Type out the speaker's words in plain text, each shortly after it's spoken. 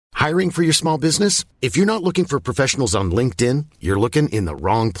Hiring for your small business? If you're not looking for professionals on LinkedIn, you're looking in the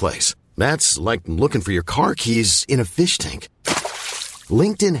wrong place. That's like looking for your car keys in a fish tank.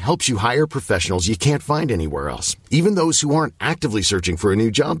 LinkedIn helps you hire professionals you can't find anywhere else, even those who aren't actively searching for a new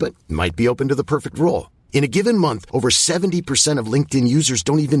job but might be open to the perfect role. In a given month, over 70% of LinkedIn users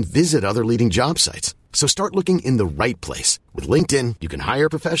don't even visit other leading job sites. So start looking in the right place. With LinkedIn, you can hire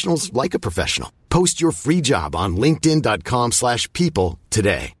professionals like a professional. Post your free job on linkedin.com/people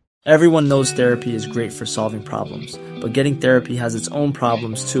today. Everyone knows therapy is great for solving problems, but getting therapy has its own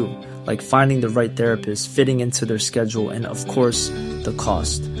problems too, like finding the right therapist, fitting into their schedule, and of course, the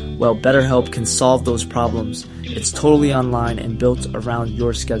cost. Well, BetterHelp can solve those problems. It's totally online and built around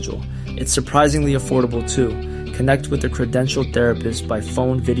your schedule. It's surprisingly affordable too. Connect with a credentialed therapist by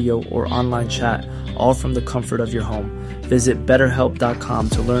phone, video, or online chat, all from the comfort of your home. Visit BetterHelp.com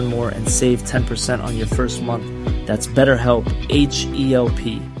to learn more and save 10% on your first month. That's BetterHelp,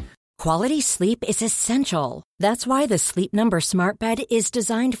 H-E-L-P. Quality sleep is essential. That's why the Sleep Number Smart Bed is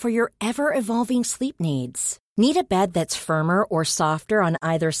designed for your ever-evolving sleep needs. Need a bed that's firmer or softer on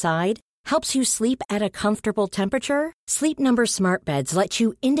either side? Helps you sleep at a comfortable temperature? Sleep Number Smart Beds let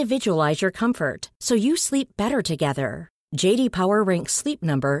you individualize your comfort, so you sleep better together. J.D. Power ranks Sleep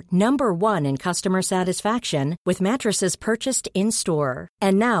Number number 1 in customer satisfaction with mattresses purchased in-store.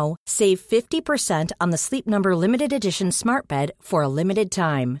 And now, save 50% on the Sleep Number Limited Edition Smart Bed for a limited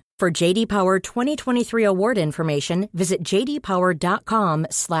time. For J.D. Power 2023 award information, visit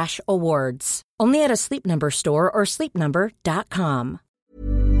jdpower.com/awards. Only at a Sleep Number store or sleepnumber.com.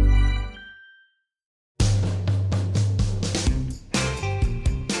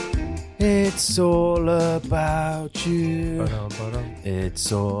 It's all about you.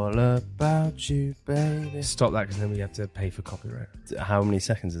 It's all about you, baby. Stop that, because then we have to pay for copyright. How many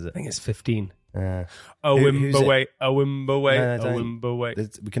seconds is it? I think it's 15. A Wimberway.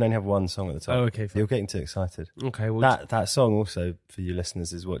 We can only have one song at the time. Oh, okay. Fine. You're getting too excited. Okay. Well, that song also, for you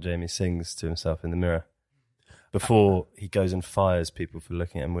listeners, is what Jamie sings to himself in the mirror before he goes and fires people for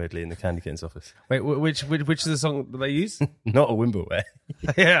looking at him weirdly in the Candy Kittens office. wait, which is the song that they use? Not a Wimberway.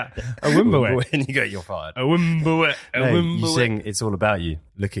 Yeah, a Wimberway. And you go, you're fired. A Wimberway. You sing It's All About You,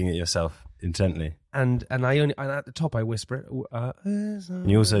 looking at yourself intently. And at the top I whisper it.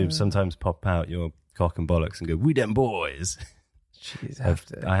 And you also sometimes pop out your cock and bollocks and go, we them boys. Jeez,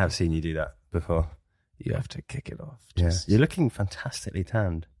 I have seen you do that before. You have to kick it off. Yeah. You're looking fantastically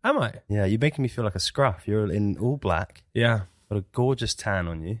tanned. Am I? Yeah, you're making me feel like a scruff. You're in all black. Yeah. Got a gorgeous tan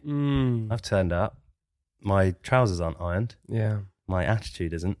on you. I've turned up. My trousers aren't ironed. Yeah. My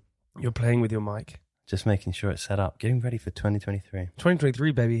attitude isn't. You're playing with your mic. Just making sure it's set up. Getting ready for 2023.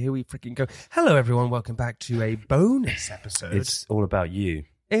 2023, baby. Here we freaking go. Hello, everyone. Welcome back to a bonus episode. It's all about you.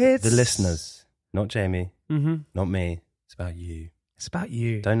 It's the listeners. Not Jamie. Not me. It's about you. It's about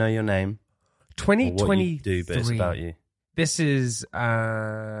you. Don't know your name. 2023. What you do, but it's about you. This is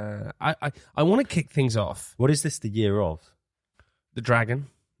I want to kick things off. What is this the year of? The dragon.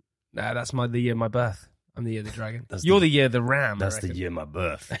 Nah, that's the year of my birth. I'm the year of the dragon. You're the year of the ram. That's the year of my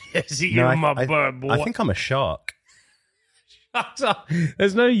birth. It's the year of my birth, boy. I think I'm a shark. Shut up.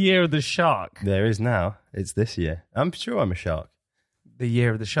 There's no year of the shark. There is now. It's this year. I'm sure I'm a shark. The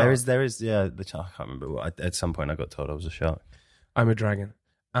year of the shark. There is. Yeah, the shark. I can't remember. At some point, I got told I was a shark. I'm a dragon.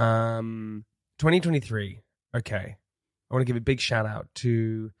 2023. Okay. I want to give a big shout out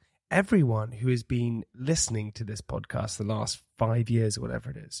to everyone who has been listening to this podcast the last 5 years or whatever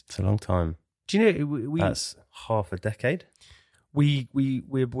it is. It's a long time. Do you know that's half a decade?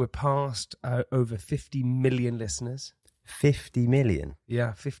 We're past over 50 million listeners. 50 million?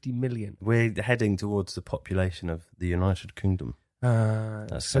 Yeah, 50 million. We're heading towards the population of the United Kingdom.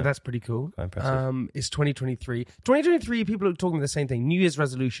 That's pretty cool. Quite impressive. It's 2023. 2023, people are talking the same thing. New Year's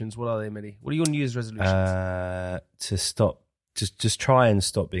resolutions. What are they, Millie? What are your New Year's resolutions? To stop, just try and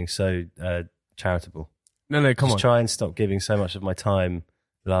stop being so charitable. No, come on. Try and stop giving so much of my time,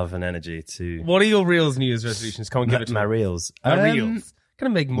 love, and energy to. What are your reels New Year's resolutions? Come on, give it to my reels. My reels.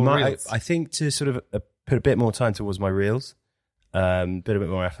 Gonna make more reels. I think to sort of put a bit more time towards my reels. A bit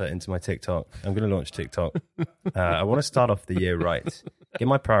more effort into my TikTok. I'm going to launch TikTok. I want to start off the year right. Get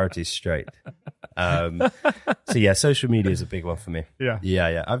my priorities straight. So yeah, social media is a big one for me. Yeah.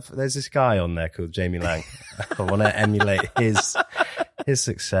 There's this guy on there called Jamie Lang. I want to emulate his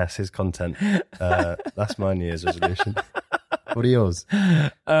success, his content. That's my New Year's resolution. What are yours?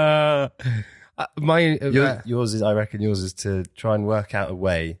 Yours is. I reckon yours is to try and work out a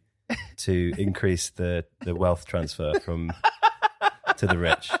way to increase the wealth transfer from. To the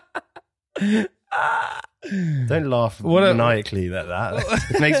rich. Don't laugh maniacally at that.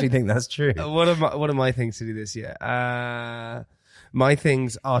 It makes me think that's true. What are my things to do this year? My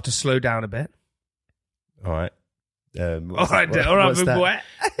things are to slow down a bit. All right. All right, big boy.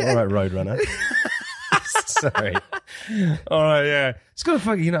 All right, Roadrunner. Sorry. All right, yeah. It's got to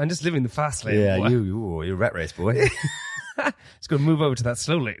fucking, I'm just living the fast lane. Yeah, boy. you're a rat race boy. It's got to move over to that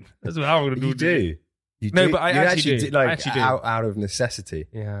slow lane. That's what I'm going to do. You do. You No, do. but I You actually do. Like, I actually do. out of necessity.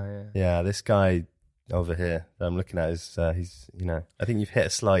 Yeah. Yeah, this guy over here that I'm looking at is, he's, I think you've hit a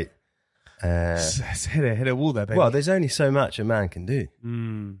slight... hit a wall there, baby. Well, there's only so much a man can do.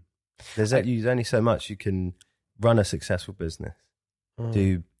 There's only so much you can run a successful business,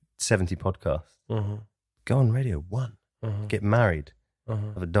 do 70 podcasts, go on Radio 1, get married,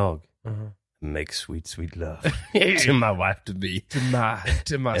 have a dog, and make sweet, sweet love to my wife to be. To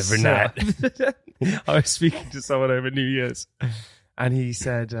my every son. night. I was speaking to someone over New Year's, and he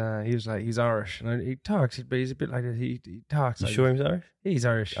said, he was like, he's Irish. And he talks, but he's a bit like, he talks. You like, sure he's Irish? He's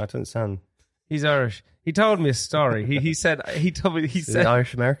Irish. I don't sound... He's Irish. He told me a story. He said, Is it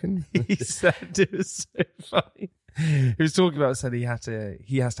Irish American? He said, it was so funny. He was talking about, said he has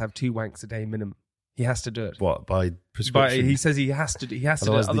to have 2 wanks a day minimum. He has to do it. What, by prescription? But he says he has to do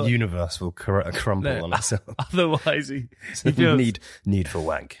Otherwise it. the universe will crumble on itself. Otherwise he So feels... need for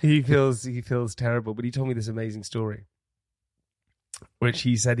wank. He feels terrible. But he told me this amazing story, which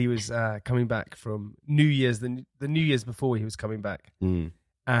he said he was coming back from New Year's, the New Year's before he was coming back.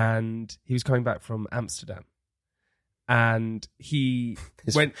 And he was coming back from Amsterdam. And he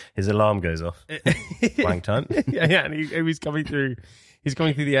his alarm goes off. Wank time. yeah, and he was coming through. He's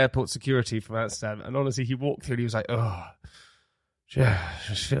coming through the airport security from Amsterdam, and honestly, he walked through and he was like, "Oh, yeah, I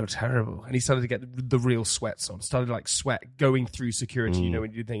just feel terrible." And he started to get the real sweats on. Started like sweat going through security.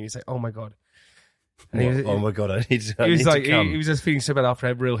 When you do things, he's like, "Oh my god." And oh my god, I need to come. He was just feeling so bad after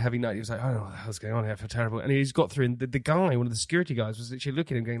a real heavy night. He was like, "I don't know what the hell's going on here. I feel terrible." And he's got through, and the guy, one of the security guys, was literally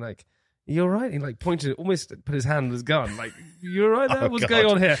looking at him, going like, "Are you all right?" He like pointed, almost put his hand on his gun, like, "You all right there? What's going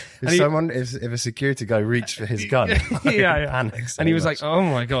on here?" If a security guy reached for his gun, yeah. panics. And he was like, "Oh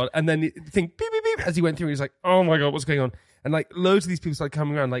my god!" And then the thing beep beep beep as he went through, he was like, "Oh my god, what's going on?" And like loads of these people started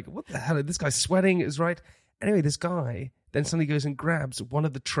coming around, like, "What the hell? This guy's sweating." Is right. Anyway, this guy then suddenly goes and grabs one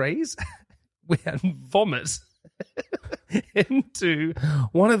of the trays and vomits into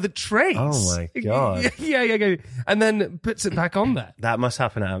one of the trays. Oh my god! Yeah. And then puts it back on there. That must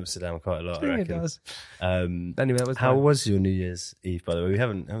happen at Amsterdam quite a lot. I reckon. It does. Anyway, that was how was your New Year's Eve? By the way, we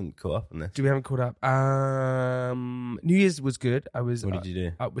haven't caught up on this. We haven't caught up. New Year's was good. I was. What did you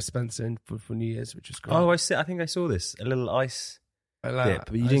do? Up with Spencer for New Year's, which was great. Oh, I think I saw this. A little ice dip,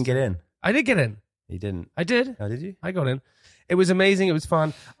 but you didn't get in. I did get in. You didn't. I did. How did you? I got in. It was amazing. It was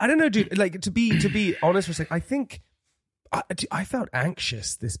fun. I don't know, dude. Like to be honest for a second, I think I felt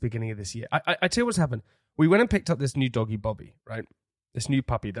anxious this beginning of this year. I tell you what's happened. We went and picked up this new doggy Bobby, right? This new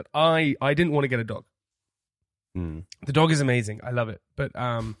puppy that I didn't want to get a dog. The dog is amazing. I love it, but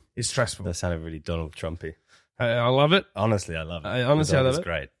it's stressful. That sounded really Donald Trumpy. I love it. Honestly, I love it. I love it. It's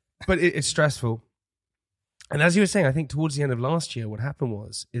great, but it's stressful. And as you were saying, I think towards the end of last year, what happened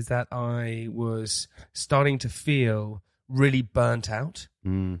is that I was starting to feel really burnt out,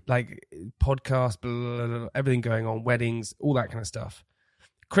 like podcast, blah, blah, blah, everything going on, weddings, all that kind of stuff.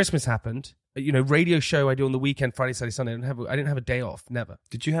 Christmas happened, radio show I do on the weekend, Friday, Saturday, Sunday. I didn't have a day off, never.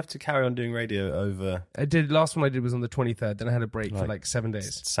 Did you have to carry on doing radio over? I did. Last one I did was on the 23rd. Then I had a break for like 7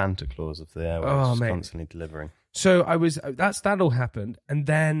 days. Santa Claus of the airwaves, constantly delivering. So that all happened, and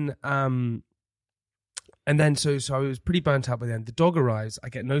then so I was pretty burnt out by then. The dog arrives. I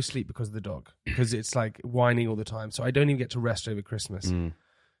get no sleep because of the dog, because it's like whining all the time. So I don't even get to rest over Christmas.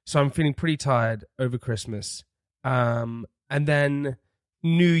 So I'm feeling pretty tired over Christmas. And then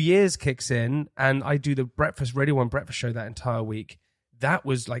New Year's kicks in, and I do the Radio 1 breakfast show that entire week. That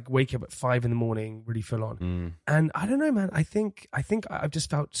was like wake up at 5 a.m, really full on. And I don't know, man. I think I've just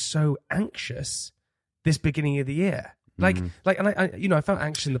felt so anxious this beginning of the year. And I felt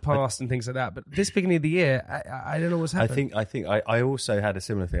anxious in the past and things like that, but this beginning of the year, I don't know what's happening. I think I also had a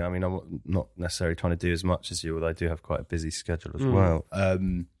similar thing. I mean, I'm not necessarily trying to do as much as you, although I do have quite a busy schedule as well.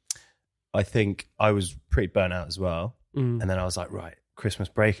 I think I was pretty burnt out as well. And then I was like, right, Christmas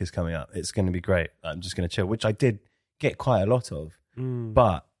break is coming up. It's going to be great. I'm just going to chill, which I did get quite a lot of.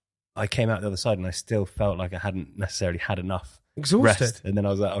 But I came out the other side and I still felt like I hadn't necessarily had enough. Exhausted. Rest. And then I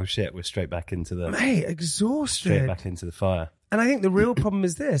was like, oh shit, we're straight back into the... Mate, exhausted. Straight back into the fire. And I think the real problem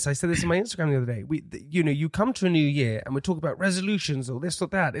is this. I said this on my Instagram the other day. You come to a new year and we talk about resolutions or this or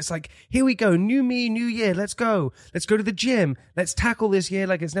that. It's like, here we go. New me, new year. Let's go. Let's go to the gym. Let's tackle this year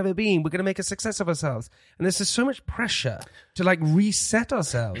like it's never been. We're going to make a success of ourselves. And there's just so much pressure to like reset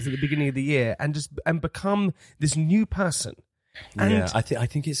ourselves at the beginning of the year and become this new person. And I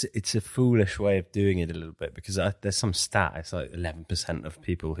think it's a foolish way of doing it a little bit, because there's some stat, it's like 11% of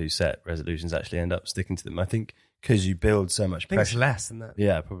people who set resolutions actually end up sticking to them. I think because you build so much I think pressure. it's less than that.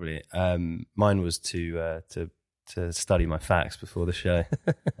 Yeah, probably. Mine was to study my facts before the show,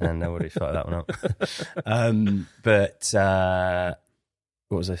 and nobody fucked that one up. But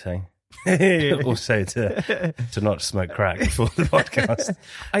what was I saying? Also to not smoke crack before the podcast.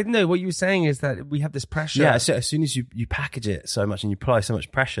 I know what you were saying is that we have this pressure. Yeah, so as soon as you package it so much and you apply so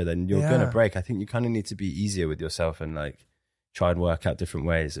much pressure, then you're going to break. I think you kind of need to be easier with yourself and like try and work out different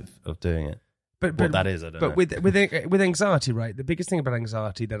ways of doing it. But what that is, I don't know. But with anxiety, right? The biggest thing about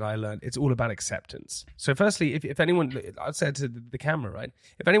anxiety that I learned, it's all about acceptance. So firstly, if anyone, I'd say to the camera, right?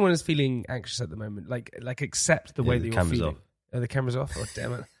 If anyone is feeling anxious at the moment, like accept the way that you're feeling. The camera's off. Oh,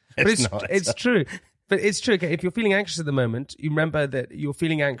 damn it. But it's true. But it's true. Okay? If you're feeling anxious at the moment, you remember that you're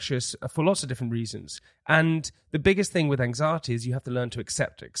feeling anxious for lots of different reasons. And the biggest thing with anxiety is you have to learn to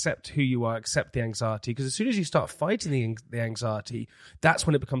accept who you are, accept the anxiety. Because as soon as you start fighting the anxiety, that's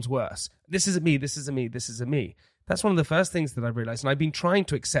when it becomes worse. This isn't me. This isn't me. This isn't me. That's one of the first things that I realized. And I've been trying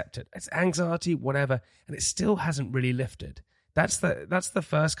to accept it. It's anxiety, whatever, and it still hasn't really lifted. That's the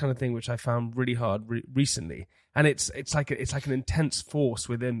first kind of thing which I found really hard recently. And it's like an intense force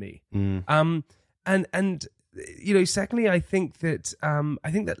within me. And you know, secondly, I think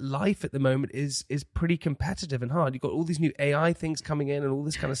that life at the moment is pretty competitive and hard. You've got all these new AI things coming in and all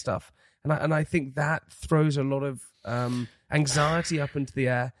this kind of stuff, and I think that throws a lot of anxiety up into the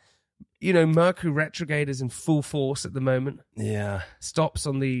air. You know, Mercury retrograde is in full force at the moment. Yeah, stops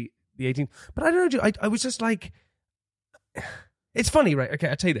on the 18th. But I don't know. I was just like, it's funny, right? Okay,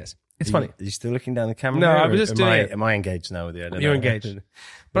 I'll tell you this. It's funny. Are you still looking down the camera? No, I was just doing it. Am I engaged now with you? I don't You're know. engaged.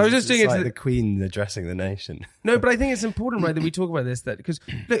 But I was just doing it like to the Queen addressing the nation. No, but I think it's important, right, that we talk about this, that because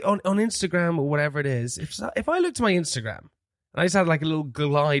look, on Instagram or whatever it is, if I looked at my Instagram and I just had like a little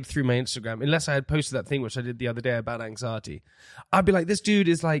glide through my Instagram, unless I had posted that thing which I did the other day about anxiety, I'd be like, this dude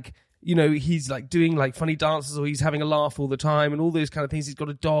is like, you know, he's like doing like funny dances, or he's having a laugh all the time and all those kind of things. He's got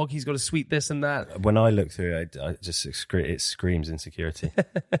a dog, he's got a sweet this and that. When I look through it, it screams insecurity.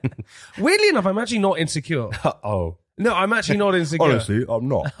 Weirdly enough, I'm actually not insecure. Oh. No, I'm actually not insecure. Honestly, I'm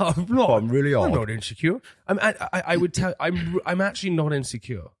not. I'm not. I'm really odd. I'm not insecure. I would tell. I'm actually not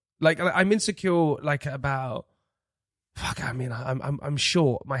insecure. Like I'm insecure. Like about. Fuck. I mean, I'm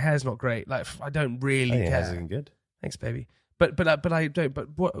short. My hair's not great. Like I don't really care. Your hair's looking good. Thanks, baby. But I don't.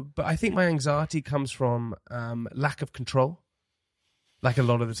 But I think my anxiety comes from lack of control. Like a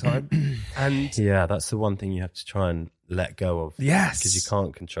lot of the time, and yeah, that's the one thing you have to try and let go of. Yes, because you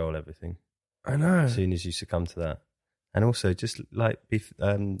can't control everything. I know. As soon as you succumb to that. And also, just like be,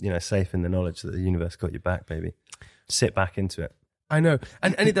 safe in the knowledge that the universe got your back, baby. Sit back into it. I know,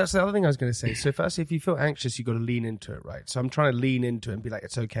 and that's the other thing I was going to say. So firstly, if you feel anxious, you got to lean into it, right? So I'm trying to lean into it and be like,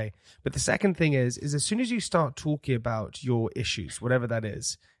 it's okay. But the second thing is as soon as you start talking about your issues, whatever that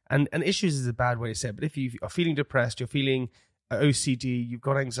is, and issues is a bad way to say it, but if you are feeling depressed, you're feeling OCD, you've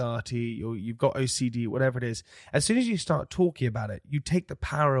got anxiety, or you've got OCD, whatever it is, as soon as you start talking about it, you take the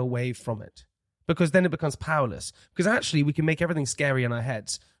power away from it. Because then it becomes powerless. Because actually, we can make everything scary in our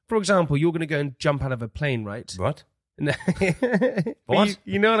heads. For example, you're going to go and jump out of a plane, right? What? What?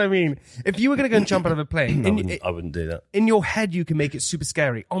 You know what I mean? If you were going to go and jump out of a plane... I wouldn't do that. In your head, you can make it super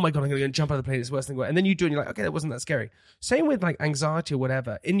scary. Oh my God, I'm going to go and jump out of the plane. It's the worst thing ever. And then you do it and you're like, okay, that wasn't that scary. Same with like anxiety or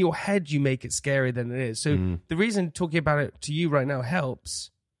whatever. In your head, you make it scarier than it is. So the reason talking about it to you right now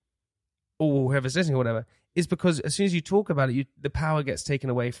helps, or whoever's listening or whatever, is because as soon as you talk about it, the power gets taken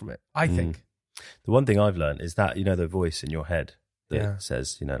away from it, I think. The one thing I've learned is that, you know, the voice in your head that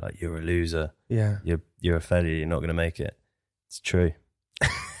says, you know, like, you're a loser. Yeah. You're a failure. You're not going to make it. It's true.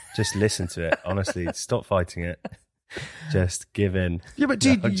 Just listen to it. Honestly, stop fighting it. Just give in. Yeah, but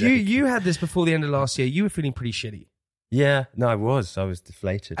dude, you had this before the end of last year. You were feeling pretty shitty. Yeah, no, I was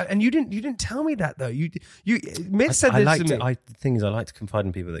deflated. And you didn't tell me that though. Mitch said this to me. The thing is, I like to confide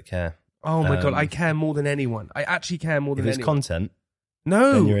in people that care. Oh my God, I care more than anyone. I actually care more than anyone. If it's content,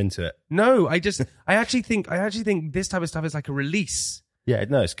 no, then you're into it. No, I actually think this type of stuff is like a release. Yeah,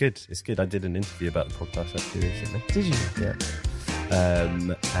 no, it's good. It's good. I did an interview about the podcast actually recently. Did you? Yeah.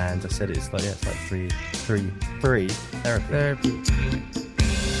 And I said it's like free therapy.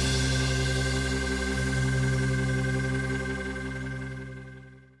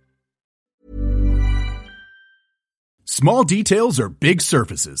 Small details are big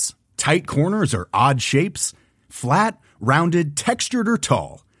surfaces. Tight corners are odd shapes. Flat, rounded, textured, or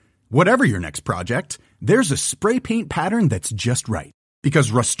tall. Whatever your next project, there's a spray paint pattern that's just right.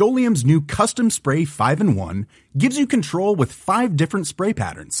 Because Rust-Oleum's new Custom Spray 5-in-1 gives you control with 5 different spray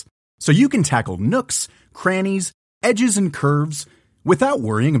patterns. So you can tackle nooks, crannies, edges and curves without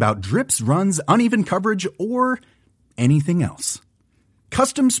worrying about drips, runs, uneven coverage, or anything else.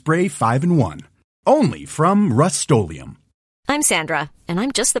 Custom Spray 5-in-1. Only from Rust-Oleum. I'm Sandra, and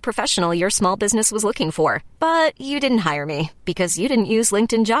I'm just the professional your small business was looking for. But you didn't hire me because you didn't use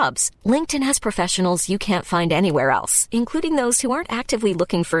LinkedIn Jobs. LinkedIn has professionals you can't find anywhere else, including those who aren't actively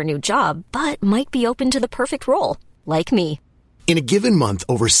looking for a new job, but might be open to the perfect role, like me. In a given month,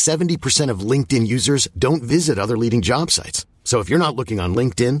 over 70% of LinkedIn users don't visit other leading job sites. So if you're not looking on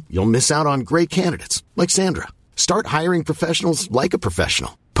LinkedIn, you'll miss out on great candidates like Sandra. Start hiring professionals like a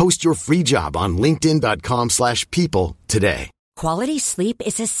professional. Post your free job on linkedin.com/people today. Quality sleep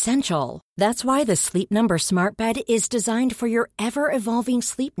is essential. That's why the Sleep Number Smart Bed is designed for your ever-evolving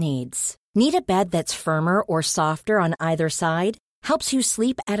sleep needs. Need a bed that's firmer or softer on either side? Helps you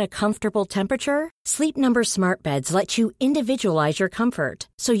sleep at a comfortable temperature? Sleep Number Smart Beds let you individualize your comfort,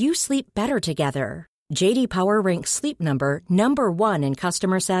 so you sleep better together. J.D. Power ranks Sleep Number #1 in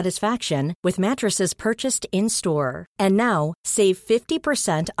customer satisfaction with mattresses purchased in-store. And now, save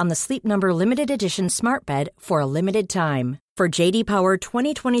 50% on the Sleep Number Limited Edition Smart Bed for a limited time. For J.D. Power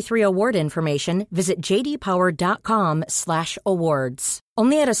 2023 award information, visit jdpower.com/awards.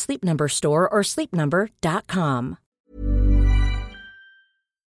 Only at a Sleep Number store or sleepnumber.com.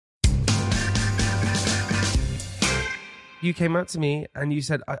 You came up to me and you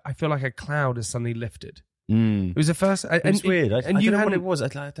said, I feel like a cloud has suddenly lifted. Mm. It was the first... It was weird. I don't you know had what it was. I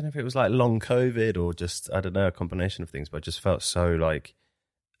don't know if it was like long COVID or just, I don't know, a combination of things, but I just felt so like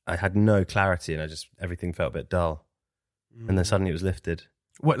I had no clarity and everything felt a bit dull. And then suddenly it was lifted.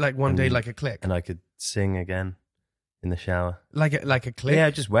 What, like one day, like a click? And I could sing again in the shower. Like a click? Yeah,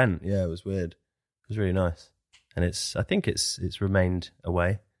 it just went. Yeah, it was weird. It was really nice. And I think it's remained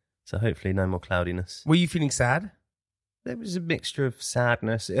away. So hopefully no more cloudiness. Were you feeling sad? There was a mixture of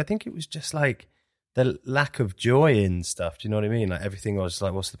sadness. I think it was just like the lack of joy in stuff. Do you know what I mean? Like everything was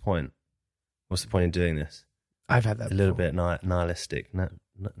like, what's the point? What's the point in doing this? I've had that before. A little bit nihilistic.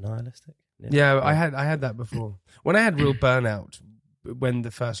 Nihilistic? Yeah, I had that before. When I had real burnout, when the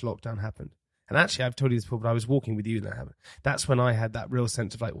first lockdown happened, and actually I've told you this before, but I was walking with you and that happened. That's when I had that real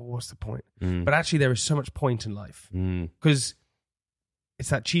sense of like, well, what's the point? But actually there is so much point in life. Because it's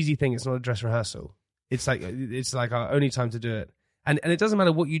that cheesy thing, it's not a dress rehearsal. It's like our only time to do it. And it doesn't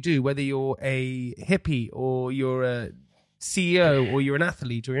matter what you do, whether you're a hippie or you're a CEO or you're an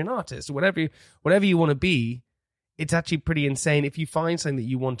athlete or you're an artist or whatever you want to be, it's actually pretty insane if you find something that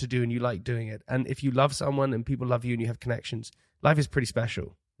you want to do and you like doing it. And if you love someone and people love you and you have connections, life is pretty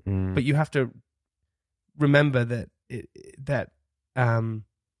special. But you have to remember that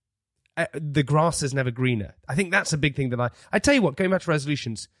the grass is never greener. I think that's a big thing that I tell you what, going back to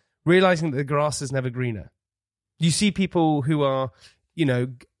resolutions, realizing that the grass is never greener. You see people who are,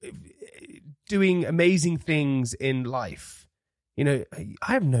 doing amazing things in life. I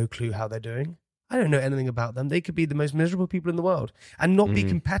have no clue how they're doing. I don't know anything about them. They could be the most miserable people in the world and not be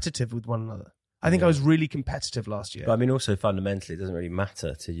competitive with one another. I think I was really competitive last year. But I mean, also fundamentally, it doesn't really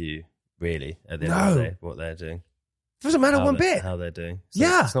matter to you, really, at the end of the day, what they're doing. It doesn't matter one bit. How they're doing.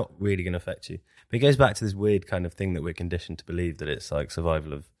 So it's not really going to affect you. But it goes back to this weird kind of thing that we're conditioned to believe, that it's like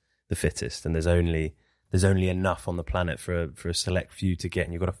survival of the fittest, and there's only enough on the planet for a select few to get,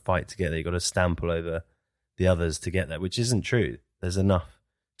 and you've got to fight to get there. You've got to stamp all over the others to get there, which isn't true. There's enough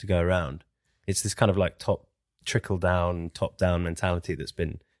to go around. It's this kind of like top down mentality that's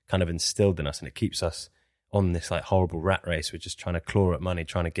been kind of instilled in us, and it keeps us on this like horrible rat race. We're just trying to claw at money,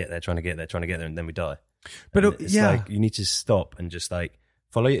 trying to get there, and then we die. But it's like you need to stop and just like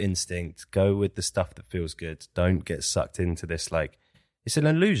follow your instinct, go with the stuff that feels good. Don't get sucked into this like, it's an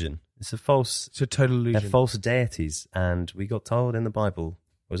illusion. It's a total illusion. They're false deities. And we got told in the Bible,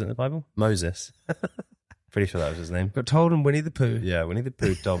 was it in the Bible? Moses. Pretty sure that was his name. Got told in Winnie the Pooh. Yeah, Winnie the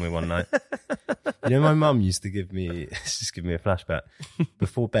Pooh told me one night. My mum used to give me a flashback.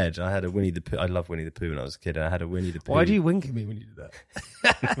 Before bed, I had a Winnie the Pooh. I loved Winnie the Pooh when I was a kid. I had a Winnie the Pooh. Why do you wink at me when you do that?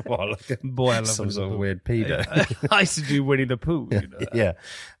 Well, boy, I love some sort of weird pedo. I used to do Winnie the Pooh. Yeah.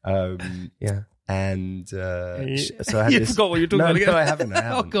 Yeah. And so I had you forgot what you're talking about again. No, I haven't.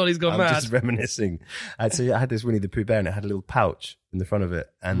 Oh, God, he's gone mad. I'm just reminiscing. So I had this Winnie the Pooh bear, and it had a little pouch in the front of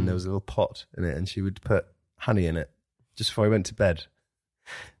it, and there was a little pot in it, and she would put honey in it just before I went to bed.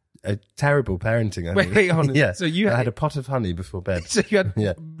 A terrible parenting. I think. Wait, on. Yeah. So I had a pot of honey before bed. So you had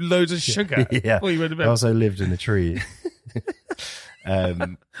loads of sugar before you went to bed. I also lived in a tree.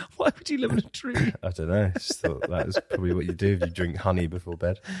 Why would you live in a tree? I don't know. I just thought that was probably what you do if you drink honey before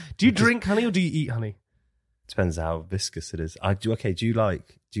bed. Do you drink honey or do you eat honey? Depends how viscous it is. Do you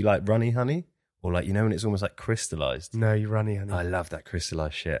like runny honey? Or like, when it's almost like crystallized? No, you runny honey. I love that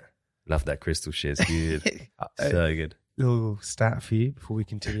crystallized shit. Love that crystal shit. It's good. So good. Little stat for you before we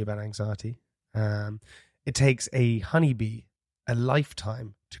continue about anxiety. It takes a honeybee a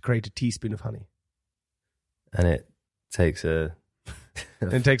lifetime to create a teaspoon of honey. And it takes a...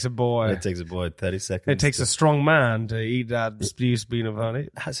 It takes a boy. It takes a boy 30 seconds. It takes a strong man to eat that teaspoon of honey.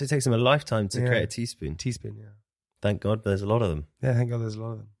 So it takes him a lifetime to create a teaspoon. Teaspoon, yeah. Thank God there's a lot of them. Yeah, thank God there's a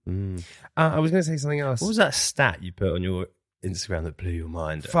lot of them. I was going to say something else. What was that stat you put on your Instagram that blew your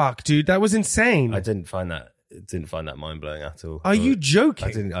mind? Fuck, dude, that was insane. I didn't find that mind blowing at all. Are you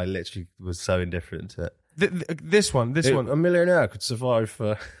joking? I literally was so indifferent to it. This one. A millionaire could survive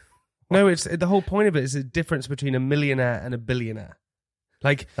for... No, it's the whole point of it is the difference between a millionaire and a billionaire.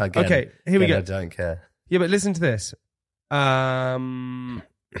 Like, again, okay, here we go. I don't care. Yeah, but listen to this.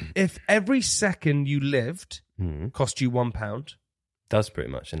 If every second you lived cost you £1, does pretty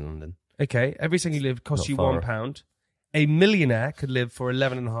much in London. Okay, every second you lived cost Not you far. £1. A millionaire could live for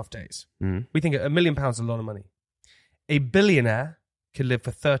 11.5 days. We think £1 million is a lot of money. A billionaire could live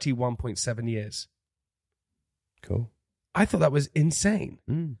for 31.7 years. Cool. I thought that was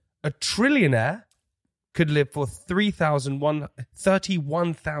insane. A trillionaire could live for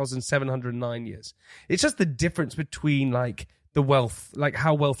 31,709 years. It's just the difference between like the wealth, like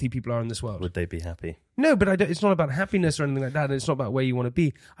how wealthy people are in this world. Would they be happy? No, but it's not about happiness or anything like that. It's not about where you want to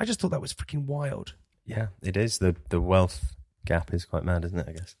be. I just thought that was freaking wild. Yeah, it is. The wealth gap is quite mad, isn't it,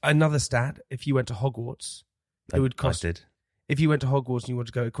 I guess? Another stat, if you went to Hogwarts, it would cost... I did. If you went to Hogwarts and you wanted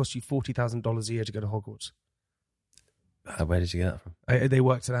to go, it cost you $40,000 a year to go to Hogwarts. Where did you get that from? They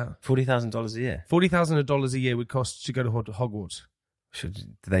worked it out. $40,000 a year? $40,000 a year would cost to go to Hogwarts. Do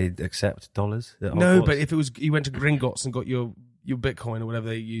they accept dollars? No, but if it was you went to Gringotts and got your Bitcoin or whatever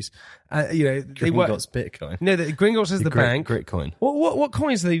they use, Gringotts Bitcoin. No, Gringotts is the bank. Gritcoin. What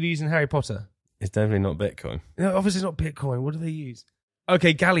coins do they use in Harry Potter? It's definitely not Bitcoin. No, obviously not Bitcoin. What do they use?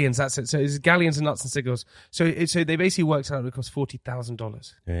 Okay, galleons. That's it. So it's galleons and nuts and cigars. So they basically worked out it would cost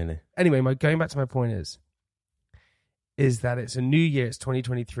 $40,000. Really? Anyway, going back to my point is that it's a new year. It's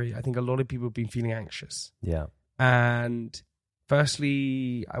 2023. I think a lot of people have been feeling anxious. Yeah. And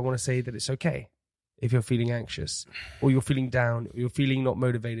firstly, I want to say that it's okay if you're feeling anxious or you're feeling down or you're feeling not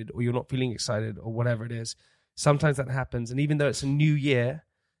motivated or you're not feeling excited or whatever it is. Sometimes that happens. And even though it's a new year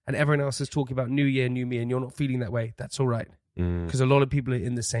and everyone else is talking about new year, new me, and you're not feeling that way, that's all right. Because a lot of people are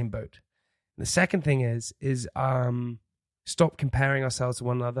in the same boat. And the second thing is stop comparing ourselves to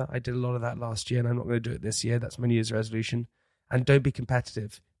one another. I did a lot of that last year and I'm not going to do it this year. That's my New Year's resolution. And don't be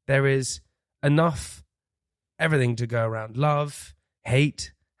competitive. There is enough everything to go around. Love,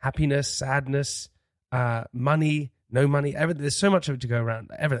 hate, happiness, sadness, money, no money. Everything. There's so much of it to go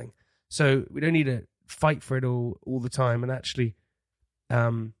around. Everything. So we don't need to fight for it all the time. And actually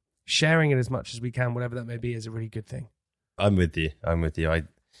sharing it as much as we can, whatever that may be, is a really good thing. I'm with you.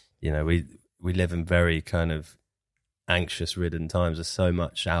 We live in very kind of anxious-ridden times. There's so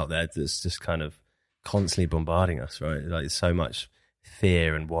much out there that's just kind of constantly bombarding us, right? Like so much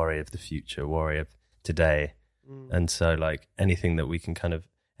fear and worry of the future, worry of today. And so like anything that we can kind of,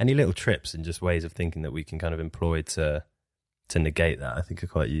 any little trips and just ways of thinking that we can kind of employ to negate that, I think are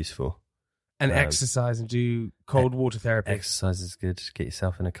quite useful. And exercise and do cold water therapy. Exercise is good. Get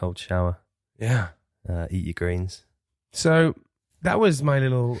yourself in a cold shower. Yeah. Eat your greens. So that was my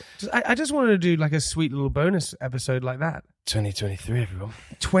little... I just wanted to do like a sweet little bonus episode like that. 2023, everyone.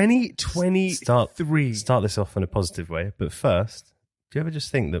 2023. Start this off in a positive way. But first, do you ever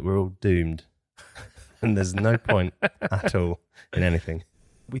just think that we're all doomed and there's no point at all in anything?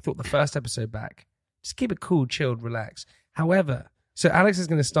 We thought the first episode back, just keep it cool, chilled, relax. However, so Alex is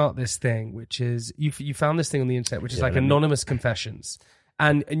going to start this thing, which is, you found this thing on the internet, which is like anonymous confessions.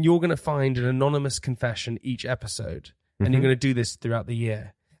 And you're going to find an anonymous confession each episode. And you're going to do this throughout the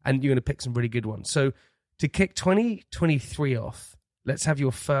year. And you're going to pick some really good ones. So to kick 2023 off, let's have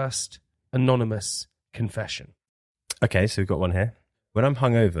your first anonymous confession. Okay, so we've got one here. When I'm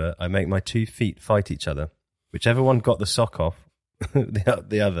hungover, I make my 2 feet fight each other. Whichever one got the sock off,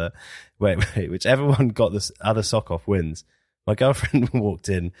 whichever one got the other sock off wins. My girlfriend walked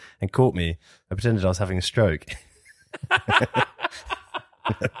in and caught me. I pretended I was having a stroke.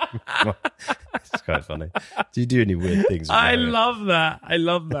 It's quite funny. Do you do any weird things? I love that.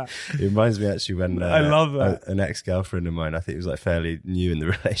 It reminds me actually when I love that. An ex-girlfriend of mine, I think it was like fairly new in the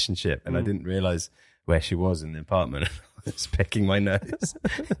relationship, and I didn't realise where she was in the apartment. I was picking my nose.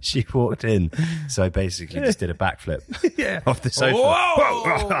 She walked in, so I basically just did a backflip off the sofa.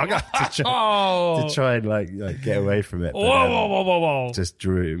 I got to try and like get away from it. But, just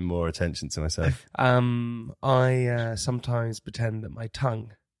drew more attention to myself. I sometimes pretend that my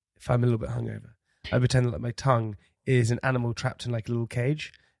tongue, if I'm a little bit hungover, I pretend that my tongue is an animal trapped in like a little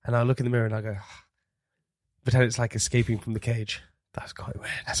cage, and I'll look in the mirror and I'll go, pretend it's like escaping from the cage. That's quite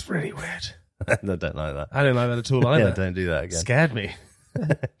weird. That's really weird. I don't like that. I don't like that at all either. Yeah, don't do that again. Scared me.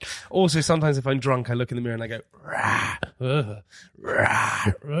 Also, sometimes if I'm drunk, I look in the mirror and I go, rah, rah,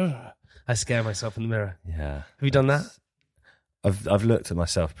 rah. I scare myself in the mirror. Yeah. Have you done that? I've looked at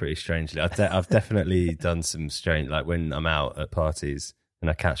myself pretty strangely. I've definitely done some strange, like when I'm out at parties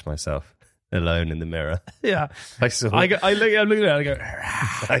and I catch myself alone in the mirror. Yeah. I'm looking at it and I go,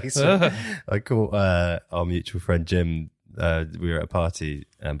 I caught our mutual friend Jim. We were at a party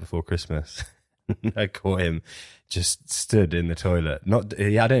before Christmas. I caught him just stood in the toilet.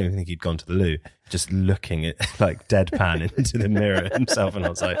 I don't even think he'd gone to the loo. Just looking at like deadpan into the mirror himself, and I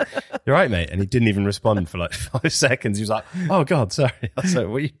was like, "You're right, mate." And he didn't even respond for like 5 seconds. He was like, "Oh God, sorry." I was like,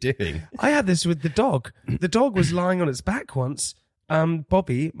 "What are you doing?" I had this with the dog. The dog was lying on its back once.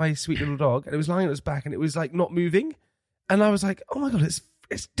 Bobby, my sweet little dog, and it was lying on its back, and it was like not moving. And I was like, "Oh my God, it's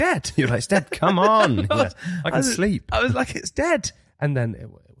dead." You're like, "It's dead. Come on, I can sleep." I was like, "It's dead," and then it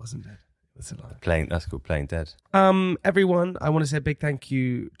wasn't dead. That's called playing dead. Everyone, I want to say a big thank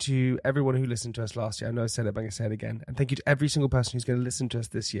you to everyone who listened to us last year. I know I said it, but I'm going to say it again. And thank you to every single person who's going to listen to us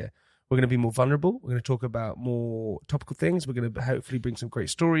this year. We're going to be more vulnerable. We're going to talk about more topical things. We're going to hopefully bring some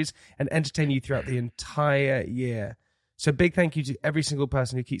great stories and entertain you throughout the entire year. So big thank you to every single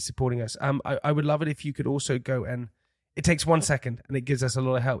person who keeps supporting us. I would love it if you could also go and it takes 1 second and it gives us a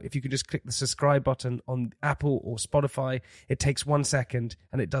lot of help. If you could just click the subscribe button on Apple or Spotify, it takes 1 second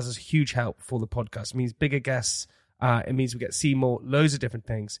and it does us huge help for the podcast. It means bigger guests. It means we get to see loads of different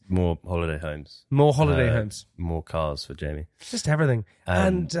things. More holiday homes. More holiday homes. More cars for Jamie. Just everything.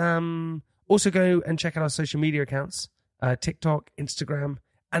 And also go and check out our social media accounts, TikTok, Instagram.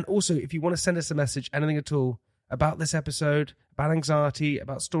 And also, if you want to send us a message, anything at all, about this episode, about anxiety,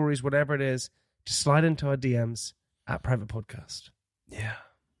 about stories, whatever it is, just slide into our DMs. At Private Podcast. Yeah,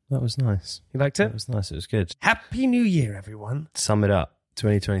 that was nice. You liked it? It was nice. It was good. Happy New Year, everyone. Sum it up.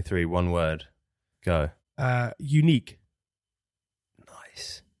 2023, one word. Go. Unique.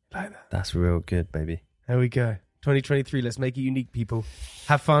 Nice. Like that. That's real good, baby. There we go. 2023, let's make it unique, people.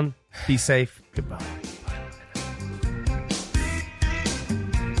 Have fun. Be safe. Goodbye.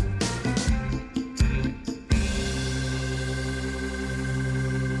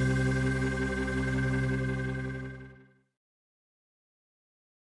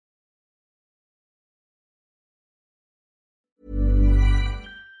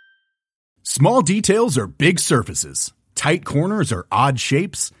 Small details are big surfaces. Tight corners are odd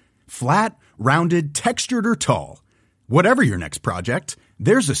shapes. Flat, rounded, textured, or tall. Whatever your next project,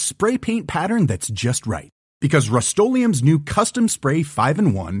 there's a spray paint pattern that's just right. Because Rust-Oleum's new Custom Spray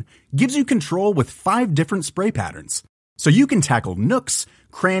 5-in-1 gives you control with 5 different spray patterns. So you can tackle nooks,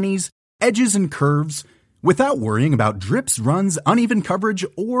 crannies, edges, and curves without worrying about drips, runs, uneven coverage,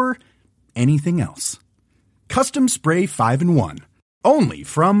 or anything else. Custom Spray 5-in-1. Only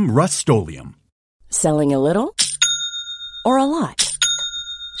from Rust-Oleum. Selling a little or a lot?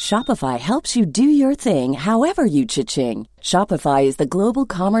 Shopify helps you do your thing however you cha-ching. Shopify is the global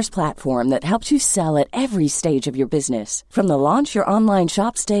commerce platform that helps you sell at every stage of your business. From the launch your online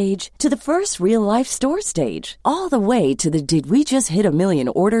shop stage to the first real-life store stage, all the way to the did we just hit a million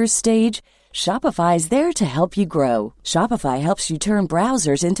orders stage. Shopify is there to help you grow. Shopify helps you turn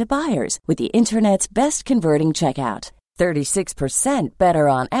browsers into buyers with the internet's best converting checkout. 36% better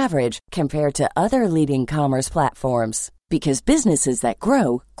on average compared to other leading commerce platforms. Because businesses that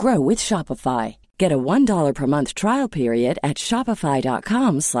grow, grow with Shopify. Get a $1 per month trial period at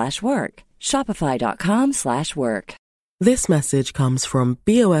shopify.com/work. Shopify.com/work. This message comes from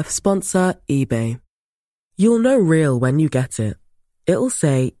BOF sponsor eBay. You'll know real when you get it. It'll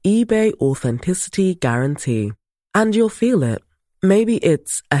say eBay Authenticity Guarantee. And you'll feel it. Maybe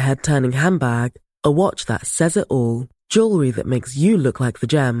it's a head-turning handbag, a watch that says it all, jewelry that makes you look like the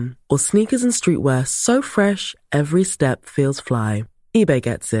gem, or sneakers and streetwear so fresh, every step feels fly. eBay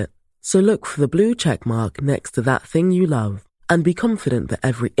gets it. So look for the blue check mark next to that thing you love, and be confident that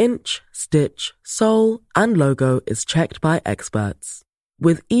every inch, stitch, sole, and logo is checked by experts.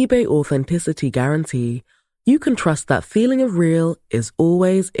 With eBay Authenticity Guarantee, you can trust that feeling of real is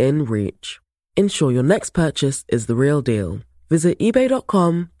always in reach. Ensure your next purchase is the real deal. Visit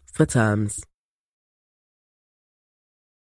ebay.com for terms.